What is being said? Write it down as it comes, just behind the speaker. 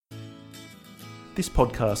This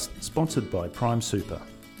podcast sponsored by Prime Super.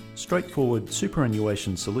 Straightforward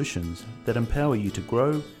superannuation solutions that empower you to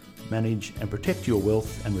grow, manage and protect your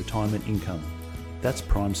wealth and retirement income. That's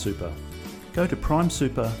Prime Super. Go to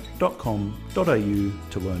primesuper.com.au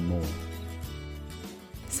to learn more.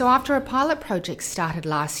 So after a pilot project started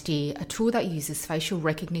last year, a tool that uses facial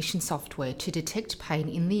recognition software to detect pain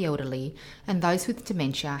in the elderly and those with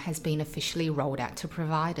dementia has been officially rolled out to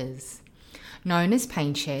providers. Known as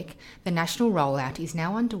PainChek, the national rollout is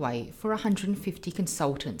now underway for 150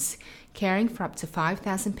 consultants, caring for up to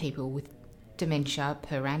 5,000 people with dementia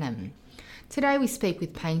per annum. Today we speak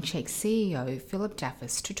with PainChek's CEO, Phillip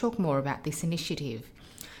Daffas, to talk more about this initiative.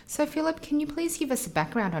 So Phillip, can you please give us a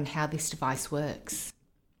background on how this device works?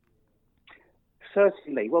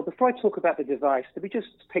 Certainly. Well, before I talk about the device, let me just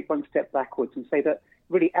take one step backwards and say that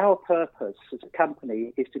really our purpose as a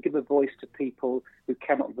company is to give a voice to people who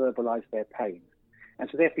cannot verbalise their pain. And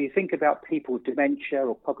so therefore, you think about people with dementia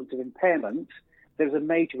or cognitive impairment, there's a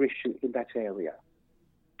major issue in that area.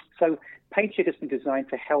 So PainChek has been designed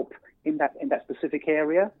to help in that specific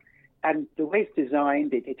area. And the way it's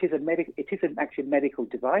designed, it is actually a medical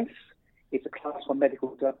device. It's a Class 1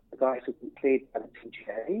 medical device that's been cleared by the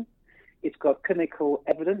TGA. It's got clinical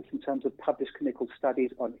evidence in terms of published clinical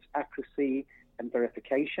studies on its accuracy and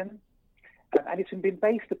verification. And it's been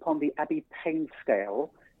based upon the Abbey Pain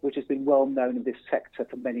Scale, which has been well known in this sector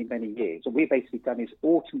for many, many years. What we've basically done is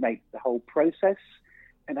automate the whole process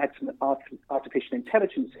and add some artificial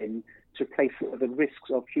intelligence in to replace the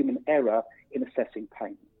risks of human error in assessing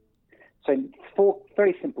pain. So in 4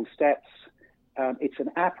 very simple steps. It's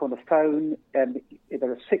an app on the phone, and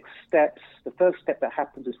there are 6 steps. The first step that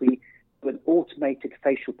happens is we do an automated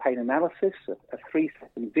facial pain analysis, a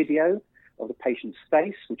 3-second video of the patient's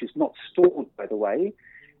face, which is not stored, by the way,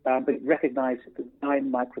 but it recognises the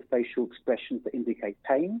 9 microfacial expressions that indicate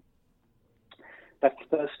pain. That's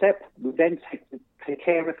the first step. We then take the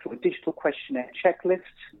carer through a digital questionnaire checklist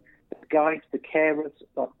that guides the carers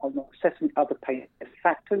on assessing other pain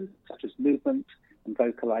factors, such as movement and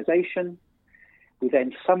vocalization. We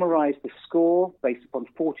then summarise the score based upon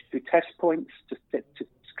 42 test points to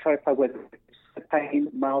clarify whether it's pain,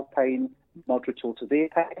 mild pain, moderate or severe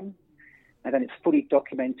pain. And then it's fully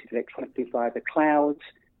documented electronically via the cloud,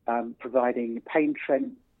 providing pain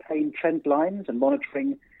trend lines and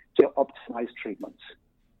monitoring to optimise treatment.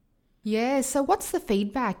 Yeah, so what's the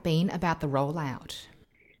feedback been about the rollout?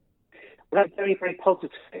 Well, that's very, very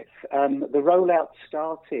positive. The rollout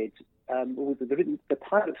started, the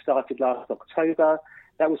pilot started last October.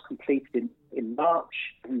 That was completed in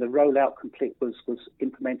March, and the rollout was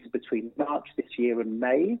implemented between March this year and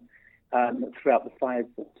May throughout the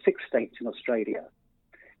 6 states in Australia.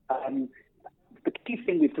 The key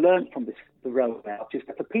thing we've learned from the rollout is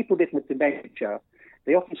that for people living with dementia,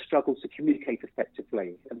 they often struggle to communicate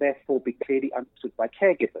effectively and therefore be clearly understood by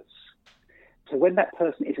caregivers. So when that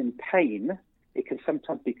person is in pain, it can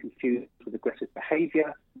sometimes be confused with aggressive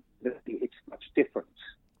behaviour. It's much different.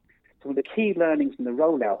 So one of the key learnings in the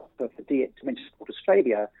rollout for Dementia Support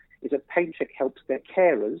Australia is that PainChek helps their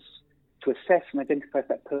carers to assess and identify if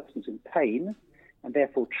that person's in pain and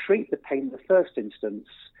therefore treat the pain in the first instance,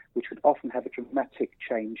 which would often have a dramatic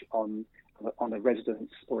change on a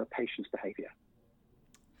resident's or a patient's behaviour.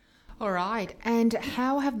 All right. And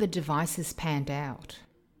how have the devices panned out?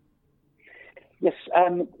 Yes,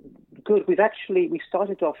 good. We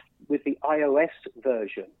started off with the iOS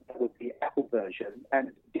version, with the Apple version,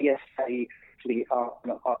 and DSA actually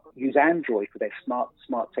use Android for their smart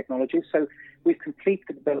technologies. So we've completed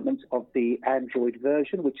the development of the Android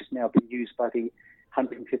version, which has now been used by the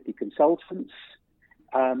 150 consultants.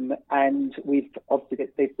 And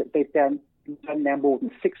they've done now more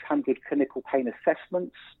than 600 clinical pain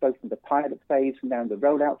assessments, both in the pilot phase and now in the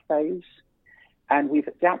rollout phase. And we've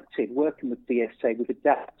adapted, working with DSA, and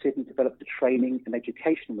developed the training and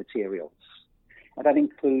educational materials. And that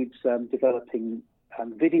includes developing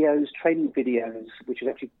training videos, which is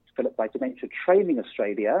actually developed by Dementia Training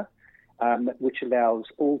Australia, which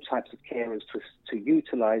allows all types of carers to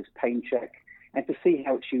utilise PainChek and to see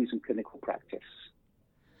how it's used in clinical practice.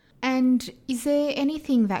 And is there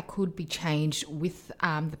anything that could be changed with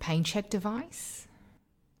the PainChek device?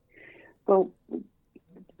 Well,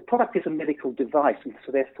 the product is a medical device, and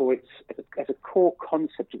so therefore it's, as a core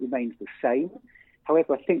concept, it remains the same.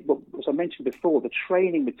 However, I think, as I mentioned before, the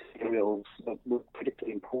training materials were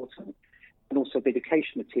critically important, and also the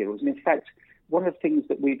education materials. And in fact, one of the things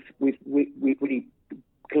that we've really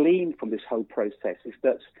gleaned from this whole process is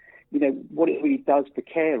that, what it really does for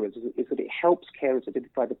carers is that it helps carers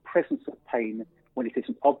identify the presence of pain when it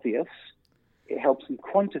isn't obvious. It helps them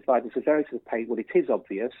quantify the severity of the pain when it is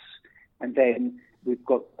obvious, And then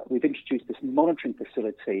we've introduced this monitoring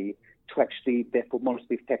facility to actually therefore monitor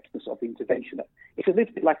the effectiveness of the intervention. It's a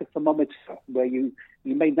little bit like a thermometer, where you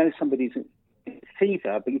may know somebody's in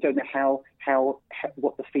fever, but you don't know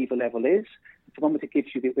what the fever level is. The thermometer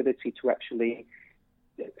gives you the ability to actually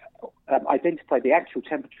identify the actual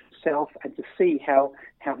temperature itself and to see how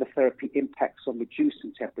the therapy impacts on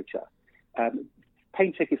reducing temperature.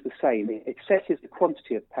 PainChek is the same. It assesses the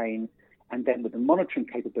quantity of pain, and then with the monitoring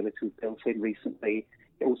capability we've built in recently,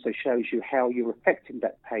 it also shows you how you're affecting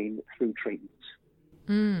that pain through treatment.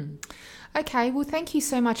 Okay, well, thank you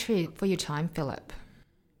so much for your time, Phillip.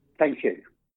 Thank you.